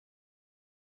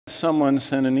someone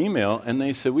send an email, and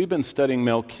they said, we've been studying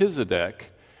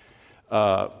Melchizedek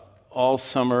all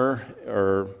summer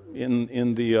or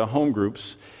in the home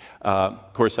groups.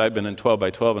 Of course, I've been in 12 by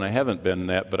 12, and I haven't been in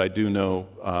that, but I do know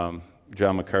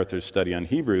John MacArthur's study on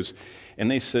Hebrews.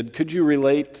 And they said, could you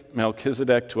relate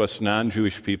Melchizedek to us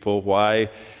non-Jewish people?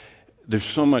 Why there's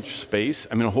so much space?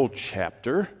 I mean, a whole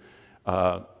chapter,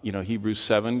 Hebrews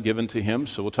 7 given to him.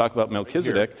 So we'll talk about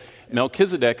Melchizedek.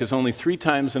 Melchizedek is only 3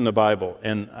 times in the Bible.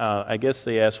 And I guess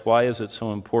they ask, why is it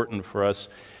so important for us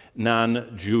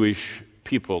non-Jewish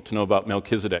people to know about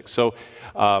Melchizedek? So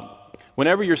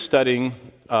whenever you're studying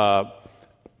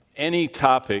any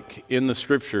topic in the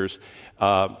Scriptures,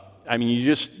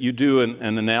 you do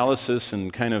an analysis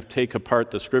and kind of take apart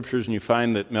the Scriptures, and you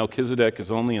find that Melchizedek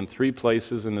is only in 3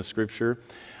 places in the Scripture: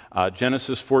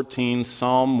 Genesis 14,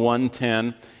 Psalm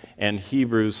 110, and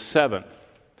Hebrews 7.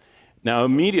 Now,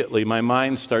 immediately my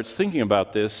mind starts thinking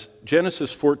about this.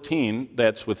 Genesis 14,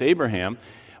 that's with Abraham,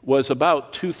 was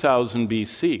about 2000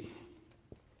 BC.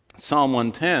 Psalm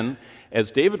 110,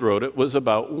 as David wrote it, was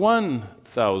about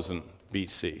 1000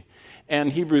 BC.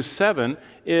 And Hebrews 7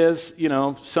 is,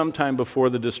 sometime before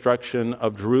the destruction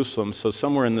of Jerusalem, so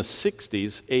somewhere in the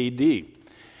 60s AD.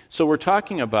 So we're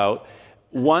talking about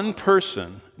one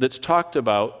person that's talked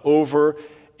about over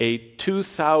a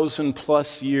 2,000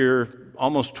 plus year,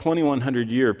 almost 2,100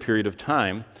 year period of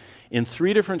time in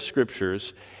 3 different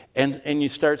scriptures, and you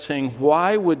start saying,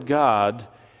 why would God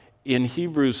in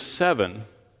Hebrews 7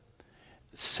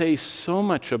 say so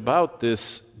much about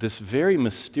this very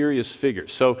mysterious figure?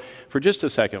 So for just a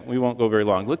second, we won't go very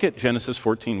long. Look at Genesis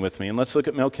 14 with me, and let's look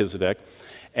at Melchizedek.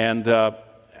 And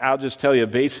I'll just tell you,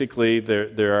 basically,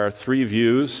 there are 3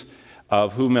 views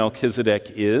of who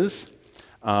Melchizedek is.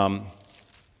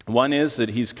 One is that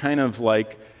he's kind of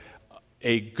like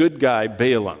a good guy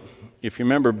Balaam. If you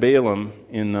remember, Balaam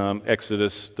in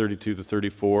Exodus 32 to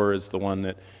 34 is the one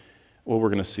that, well, we're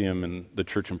going to see him in the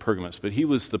church in Pergamos, but he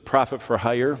was the prophet for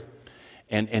hire,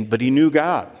 but he knew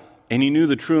God, and he knew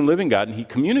the true and living God, and he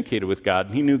communicated with God,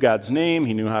 and he knew God's name,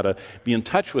 he knew how to be in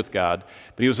touch with God,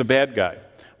 but he was a bad guy.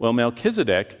 Well,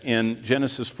 Melchizedek in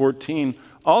Genesis 14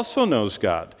 also knows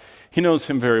God. He knows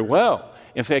him very well.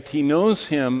 In fact, he knows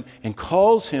him and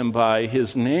calls him by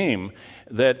his name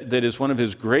that is one of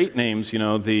his great names,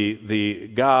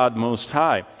 the God Most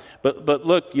High. But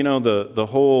look, the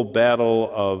whole battle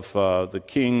of the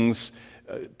kings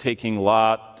taking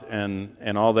Lot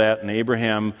and all that, and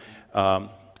Abraham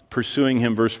pursuing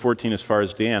him, verse 14, as far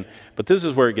as Dan. But this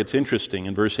is where it gets interesting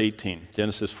in verse 18,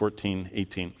 Genesis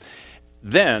 14:18.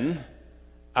 Then,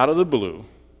 out of the blue,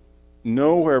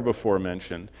 nowhere before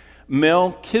mentioned,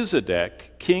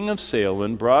 Melchizedek, king of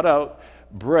Salem, brought out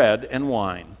bread and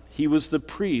wine. He was the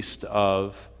priest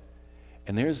of,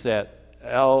 and there's that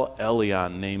El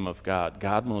Elyon name of God,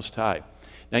 God Most High.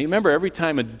 Now you remember, every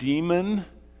time a demon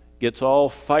gets all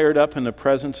fired up in the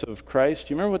presence of Christ,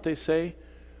 you remember what they say?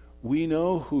 We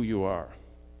know who you are.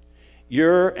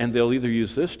 And they'll either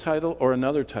use this title or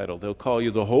another title. They'll call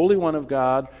you the Holy One of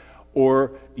God,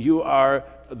 or you are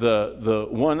the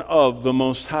one of the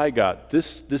Most High God.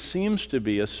 This seems to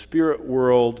be a spirit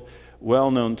world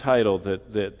well-known title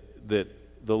that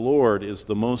the Lord is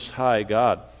the Most High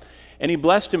God. And he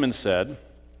blessed him and said,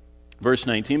 verse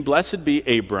 19, blessed be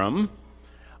Abram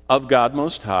of God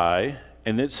Most High,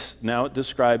 and now it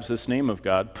describes this name of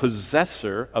God,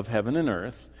 possessor of heaven and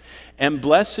earth, and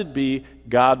blessed be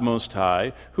God Most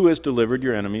High, who has delivered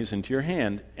your enemies into your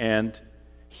hand. And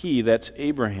he, that's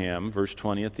Abraham, verse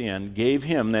 20 at the end, gave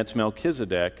him, that's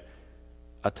Melchizedek,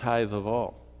 a tithe of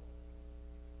all.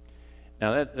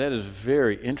 Now that is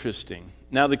very interesting.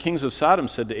 Now the kings of Sodom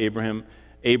said to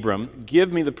Abram,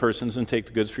 give me the persons and take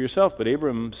the goods for yourself. But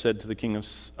Abram said to the king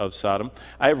of Sodom,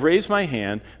 I have raised my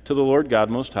hand to the Lord God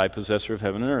Most High, possessor of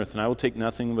heaven and earth, and I will take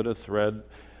nothing but a thread,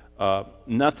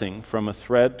 nothing from a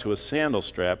thread to a sandal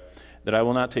strap, that I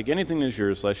will not take anything that is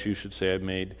yours, lest you should say I've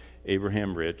made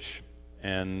Abraham rich,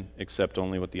 and accept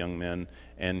only what the young men.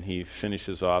 And he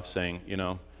finishes off saying,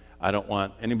 I don't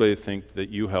want anybody to think that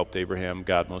you helped Abraham,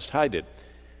 God Most High did.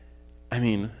 I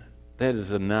mean, that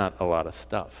is not a lot of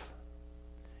stuff.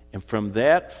 And from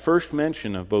that first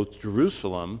mention of both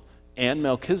Jerusalem and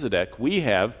Melchizedek, we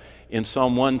have in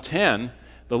Psalm 110,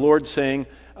 the Lord saying,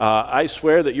 I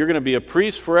swear that you're going to be a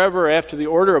priest forever after the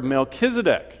order of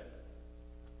Melchizedek.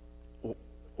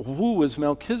 Who was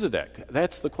Melchizedek?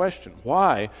 That's the question.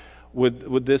 Why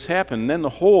would this happen? And then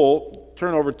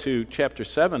turn over to chapter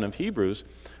 7 of Hebrews.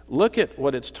 Look at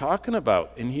what it's talking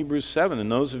about in Hebrews 7. And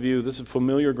those of you, this is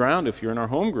familiar ground if you're in our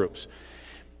home groups.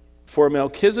 For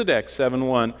Melchizedek,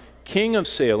 7:1, king of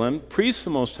Salem, priest of the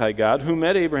Most High God, who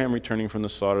met Abraham returning from the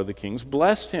slaughter of the kings,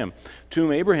 blessed him, to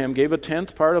whom Abraham gave a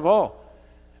tenth part of all.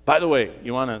 By the way,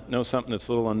 you want to know something that's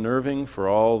a little unnerving for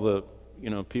all the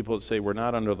people that say we're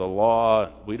not under the law,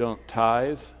 we don't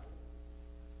tithe?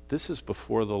 This is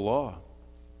before the law.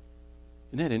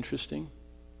 Isn't that interesting?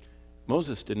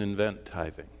 Moses didn't invent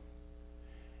tithing.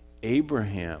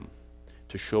 Abraham,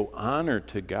 to show honor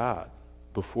to God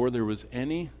before there was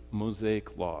any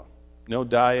Mosaic law. No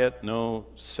diet, no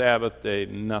Sabbath day,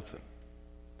 nothing.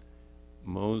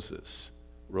 Moses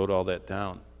wrote all that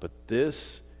down. But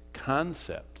this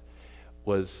concept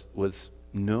was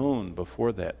known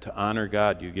before that. To honor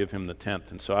God, you give him the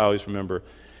tenth. And so I always remember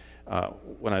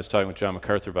when I was talking with John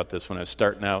MacArthur about this, when I was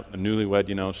starting out, a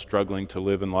newlywed, struggling to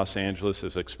live in Los Angeles,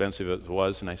 as expensive as it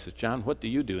was. And I said, John, what do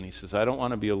you do? And he says, I don't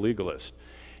want to be a legalist.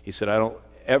 He said, I don't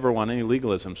ever want any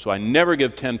legalism, so I never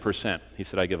give 10%. He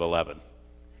said, I give 11.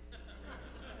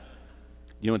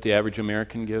 You know what the average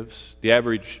American gives? The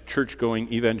average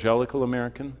church-going evangelical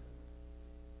American?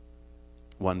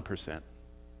 1%.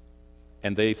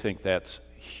 And they think that's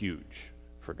huge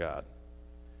for God.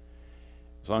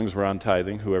 As long as we're on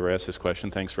tithing, whoever asked this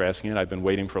question, thanks for asking it. I've been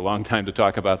waiting for a long time to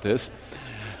talk about this.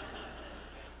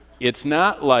 It's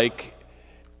not like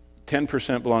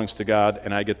 10% belongs to God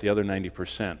and I get the other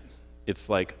 90%. It's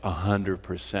like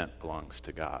 100% belongs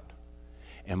to God.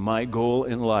 And my goal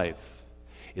in life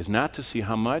is not to see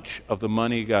how much of the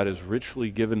money God has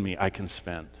richly given me I can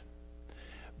spend,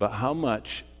 but how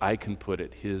much I can put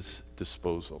at his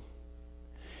disposal.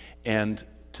 And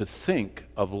to think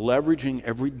of leveraging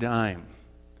every dime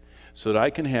so that I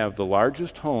can have the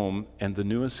largest home and the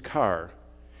newest car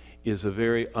is a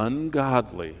very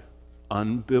ungodly,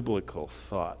 unbiblical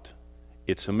thought.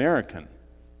 It's American,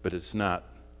 but it's not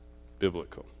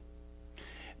biblical.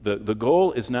 The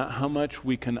goal is not how much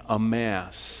we can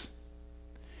amass.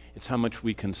 It's how much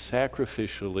we can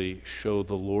sacrificially show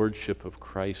the lordship of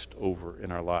Christ over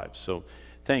in our lives. So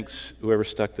thanks, whoever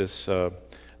stuck this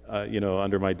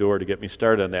under my door to get me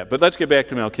started on that. But let's get back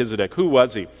to Melchizedek. Who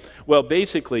was he? Well,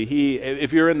 basically,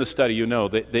 if you're in the study, you know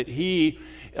that he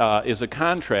is a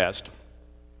contrast.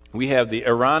 We have the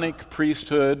Aaronic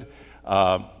priesthood,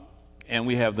 and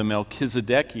we have the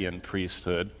Melchizedekian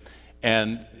priesthood.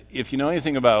 And if you know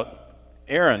anything about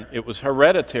Aaron, it was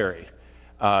hereditary.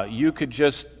 You could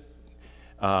just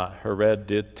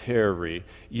hereditary.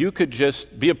 You could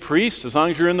just be a priest as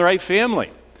long as you're in the right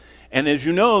family. And as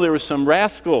you know, there were some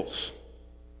rascals,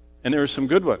 and there were some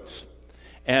good ones.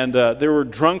 And there were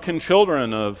drunken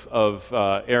children of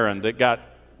Aaron that got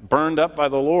burned up by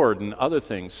the Lord and other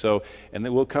things. So, and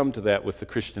then we'll come to that with the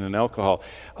Christian and alcohol.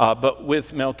 But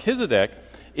with Melchizedek,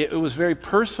 it was very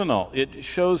personal. It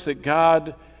shows that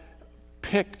God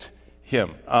picked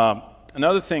him.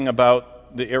 Another thing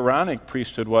about the Aaronic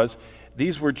priesthood was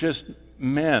these were just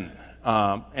men,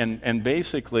 and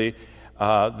basically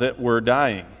that were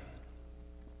dying.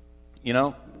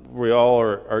 We all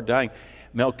are dying.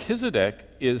 Melchizedek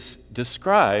is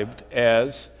described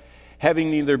as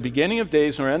having neither beginning of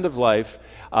days nor end of life.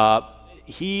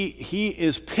 He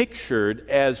is pictured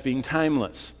as being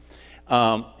timeless.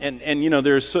 You're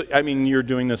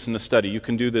doing this in the study. You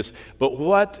can do this. But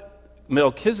what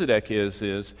Melchizedek is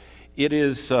it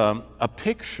is a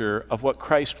picture of what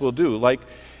Christ will do. Like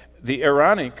the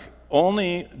Aaronic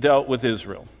only dealt with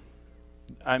Israel.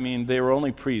 They were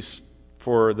only priests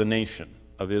for the nation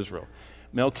of Israel.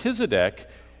 Melchizedek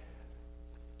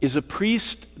is a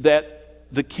priest that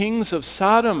the kings of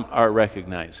Sodom are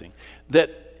recognizing,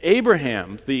 that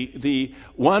Abraham, the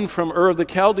one from Ur of the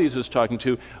Chaldees, is talking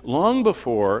to long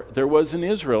before there was in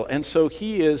Israel. And so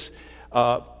he is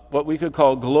what we could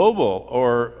call global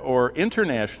or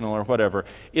international or whatever.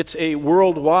 It's a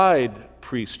worldwide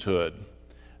priesthood.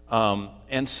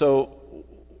 And so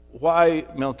why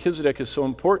Melchizedek is so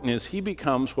important is he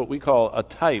becomes what we call a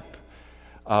type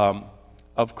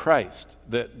of Christ.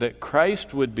 That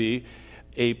Christ would be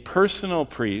a personal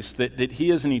priest, that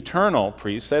he is an eternal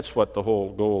priest. That's what the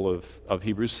whole goal of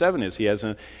Hebrews 7 is. He has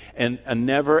a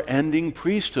never-ending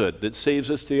priesthood that saves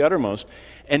us to the uttermost.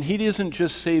 And he isn't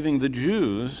just saving the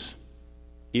Jews,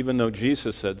 even though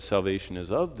Jesus said salvation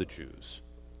is of the Jews,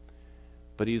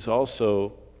 but he's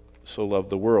also so loved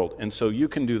the world. And so you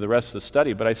can do the rest of the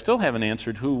study, but I still haven't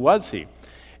answered who was he.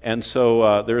 And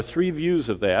so there are three views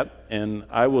of that, and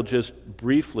I will just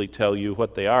briefly tell you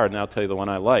what they are, and I'll tell you the one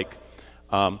I like.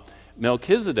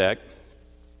 Melchizedek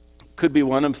could be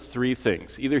one of three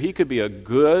things. Either he could be a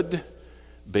good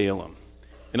Balaam.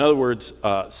 In other words,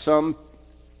 some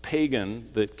pagan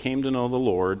that came to know the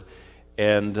Lord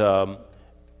and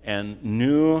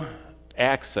knew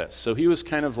access. So he was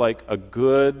kind of like a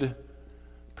good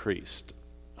priest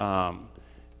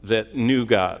that knew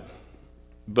God,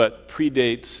 but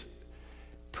predates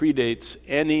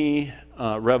any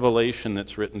revelation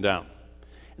that's written down.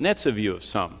 And that's a view of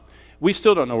some. We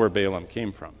still don't know where Balaam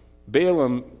came from.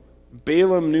 Balaam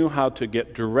knew how to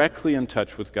get directly in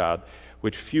touch with God,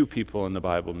 which few people in the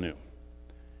Bible knew.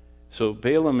 So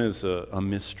Balaam is a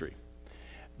mystery.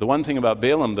 The one thing about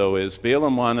Balaam, though, is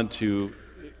Balaam wanted to,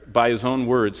 by his own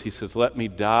words, he says, "Let me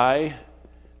die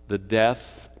the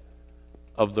death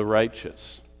of the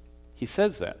righteous." He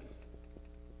says that.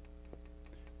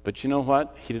 But you know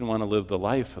what? He didn't want to live the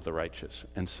life of the righteous.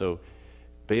 And so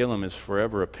Balaam is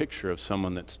forever a picture of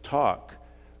someone that's talk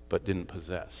but didn't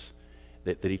possess.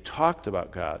 That he talked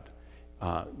about God.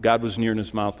 God was near in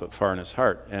his mouth but far in his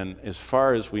heart. And as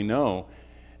far as we know,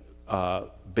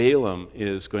 Balaam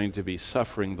is going to be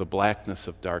suffering the blackness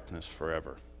of darkness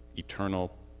forever,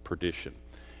 eternal perdition,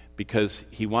 because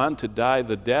he wanted to die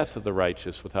the death of the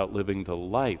righteous without living the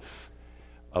life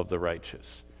of the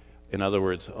righteous. In other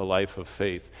words, a life of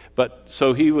faith. But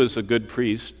so he was a good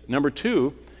priest. Number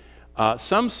two,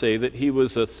 some say that he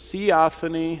was a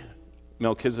theophany.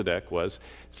 Melchizedek was.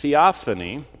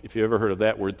 Theophany, if you ever heard of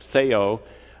that word, theo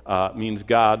means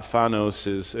God, phanos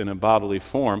is in a bodily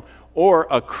form, or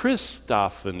a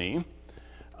Christophany,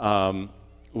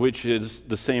 which is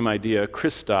the same idea,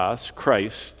 Christos,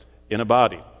 Christ, in a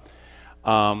body.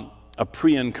 A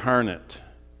pre-incarnate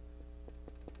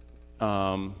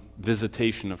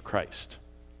visitation of Christ.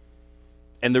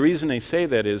 And the reason they say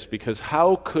that is because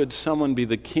how could someone be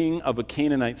the king of a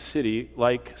Canaanite city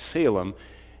like Salem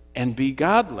and be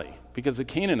godly? Because the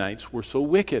Canaanites were so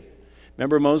wicked.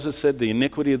 Remember Moses said the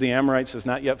iniquity of the Amorites is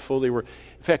not yet full. In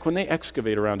fact, when they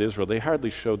excavate around Israel, they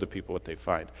hardly show the people what they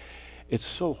find. It's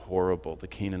so horrible, the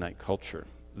Canaanite culture.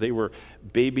 They were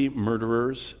baby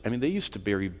murderers. I mean, they used to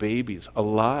bury babies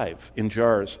alive in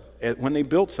jars. When they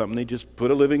built something, they just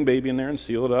put a living baby in there and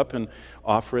seal it up and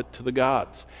offer it to the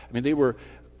gods. I mean, they were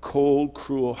cold,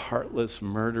 cruel, heartless,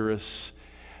 murderous.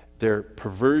 Their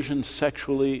perversion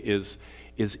sexually is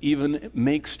even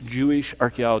makes Jewish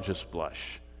archaeologists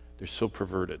blush. They're so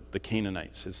perverted, the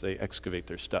Canaanites, as they excavate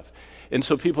their stuff. And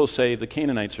so people say the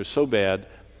Canaanites are so bad,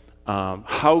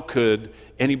 how could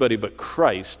anybody but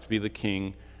Christ be the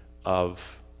king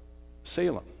of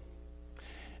Salem?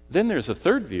 Then there's a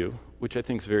third view, which I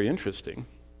think is very interesting,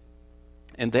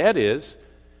 and that is,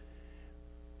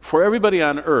 for everybody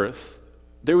on earth,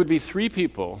 there would be three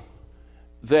people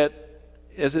that,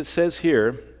 as it says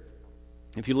here,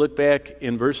 if you look back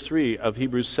in verse 3 of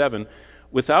Hebrews 7,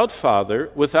 without father,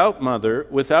 without mother,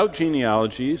 without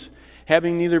genealogies,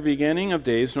 having neither beginning of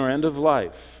days nor end of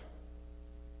life.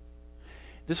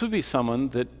 This would be someone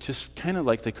that just kind of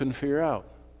like they couldn't figure out.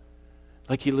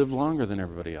 Like he lived longer than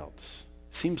everybody else.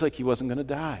 Seems like he wasn't going to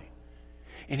die.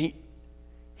 And he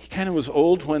kind of was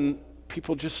old when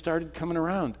people just started coming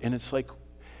around. And it's like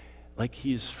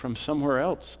he's from somewhere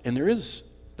else. And there is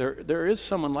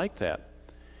someone like that.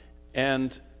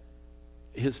 And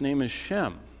his name is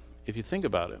Shem, if you think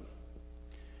about it.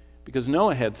 Because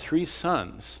Noah had 3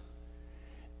 sons.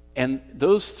 And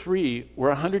those 3 were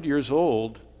 100 years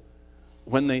old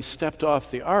when they stepped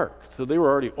off the ark. So they were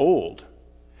already old.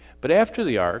 But after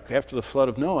the ark, after the flood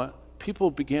of Noah, people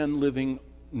began living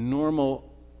normal,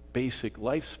 basic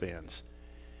lifespans.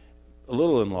 A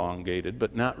little elongated,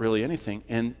 but not really anything.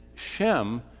 And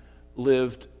Shem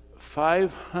lived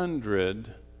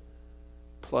 500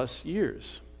 plus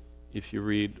years, if you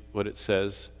read what it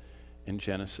says in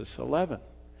Genesis 11.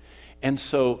 And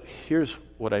so here's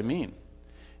what I mean.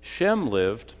 Shem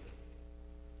lived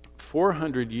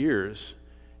 400 years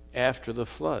after the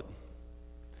flood.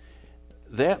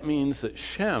 That means that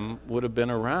Shem would have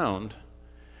been around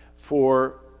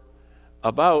for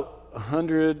about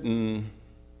 100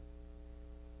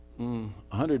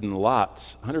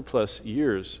 plus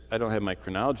years, I don't have my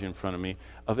chronology in front of me,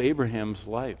 of Abraham's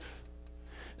life.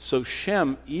 So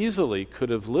Shem easily could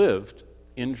have lived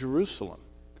in Jerusalem.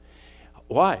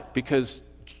 Why? Because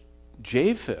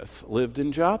Japheth lived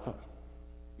in Joppa.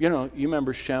 You know, you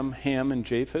remember Shem, Ham, and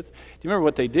Japheth? Do you remember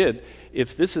what they did?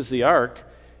 If this is the ark,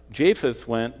 Japheth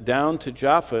went down to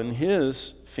Joppa, and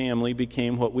his family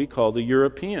became what we call the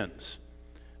Europeans.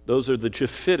 Those are the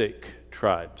Japhetic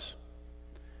tribes.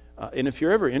 And if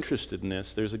you're ever interested in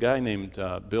this, there's a guy named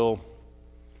Bill,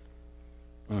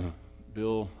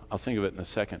 I'll think of it in a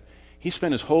second. He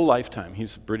spent his whole lifetime,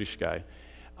 he's a British guy,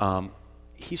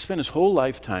 he spent his whole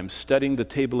lifetime studying the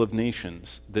table of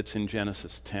nations that's in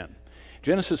Genesis 10.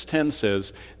 Genesis 10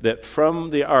 says that from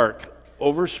the ark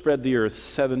overspread the earth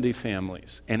 70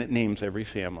 families, and it names every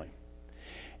family.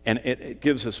 And it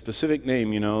gives a specific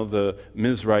name, the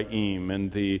Mizraim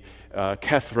and the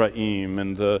Kethraim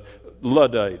and the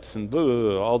Luddites and blah, blah,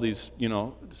 blah, all these,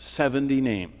 70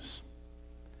 names.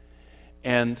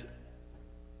 And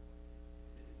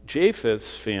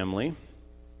Japheth's family,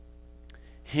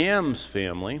 Ham's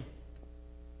family,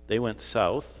 they went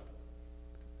south.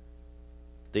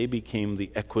 They became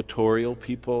the equatorial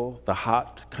people, the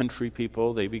hot country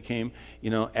people. They became,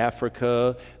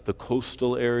 Africa, the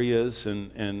coastal areas,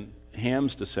 and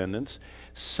Ham's descendants.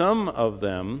 Some of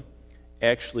them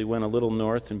actually went a little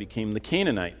north and became the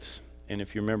Canaanites. And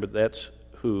if you remember, that's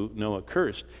who Noah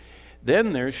cursed.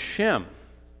 Then there's Shem.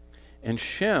 And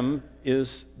Shem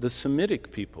is the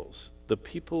Semitic peoples, the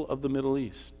people of the Middle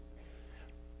East.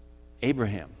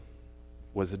 Abraham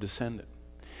was a descendant.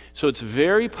 So it's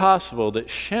very possible that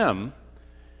Shem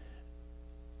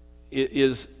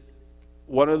is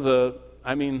one of the,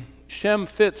 Shem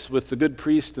fits with the good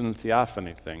priest and the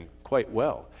theophany thing quite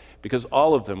well, because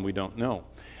all of them we don't know.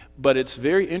 But it's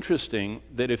very interesting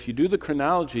that if you do the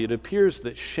chronology, it appears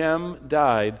that Shem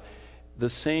died the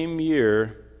same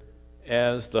year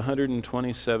as the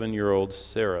 127-year-old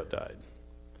Sarah died.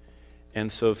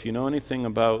 And so if you know anything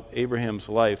about Abraham's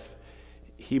life,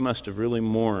 he must have really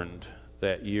mourned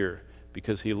that year,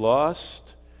 because he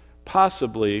lost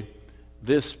possibly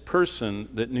this person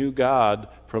that knew God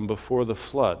from before the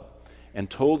flood and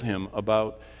told him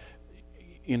about,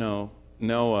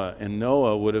 Noah. And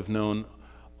Noah would have known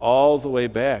all the way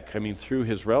back, through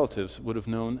his relatives, would have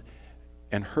known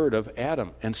and heard of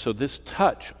Adam. And so this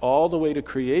touch all the way to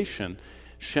creation,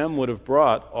 Shem would have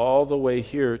brought all the way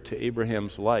here to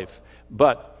Abraham's life.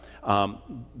 But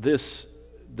this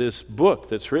book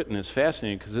that's written is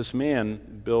fascinating, because this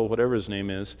man, Bill, whatever his name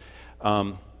is,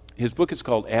 his book is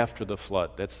called After the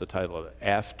Flood. That's the title of it,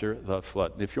 After the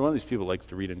Flood. And if you're one of these people who likes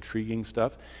to read intriguing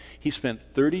stuff, he spent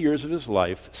 30 years of his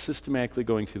life systematically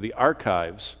going through the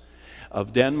archives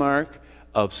of Denmark,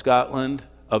 of Scotland,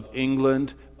 of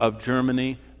England, of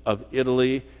Germany, of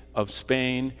Italy, of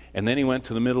Spain, and then he went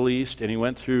to the Middle East, and he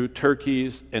went through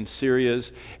Turkey's and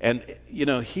Syria's, and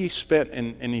he spent,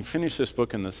 and he finished this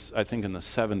book in the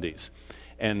 70s,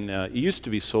 and it used to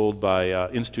be sold by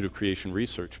Institute of Creation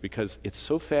Research, because it's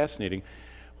so fascinating.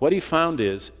 What he found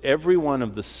is every one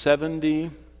of the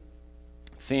 70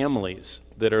 families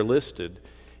that are listed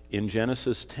in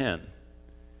Genesis 10,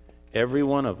 every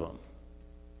one of them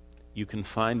you can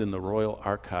find in the royal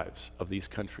archives of these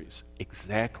countries,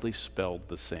 exactly spelled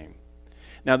the same.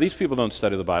 Now, these people don't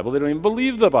study the Bible. They don't even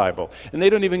believe the Bible, and they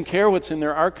don't even care what's in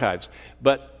their archives.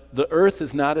 But the earth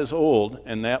is not as old,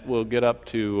 and that will get up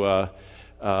to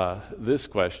this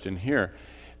question here.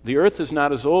 The earth is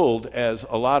not as old as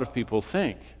a lot of people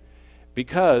think,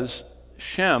 because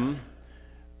Shem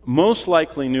most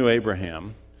likely knew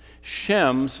Abraham.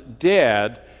 Shem's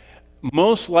dad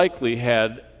most likely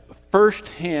had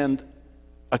first-hand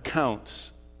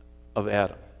accounts of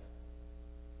Adam.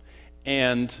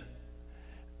 And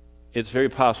it's very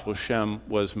possible Shem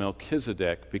was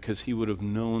Melchisadek, because he would have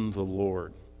known the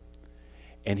Lord.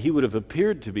 And he would have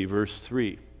appeared to be, verse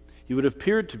 3, he would have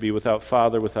appeared to be without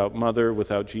father, without mother,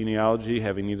 without genealogy,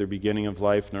 having neither beginning of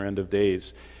life nor end of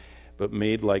days, but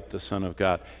made like the Son of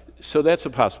God. So that's a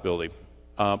possibility.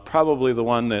 Probably the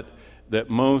one that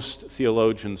most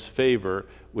theologians favor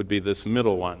would be this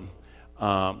middle one.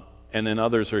 And then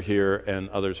others are here and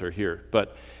others are here.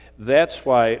 But that's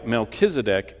why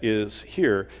Melchizedek is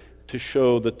here, to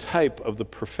show the type of the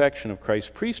perfection of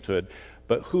Christ's priesthood.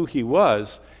 But who he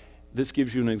was, this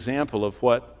gives you an example of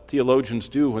what theologians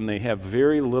do when they have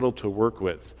very little to work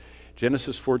with.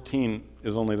 Genesis 14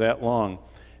 is only that long.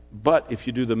 But if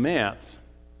you do the math,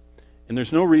 and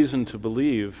there's no reason to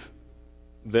believe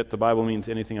that the Bible means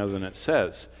anything other than it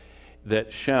says,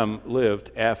 that Shem lived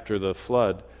after the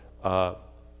flood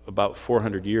about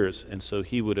 400 years, and so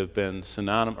he would have been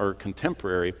synonymous or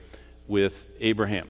contemporary with Abraham.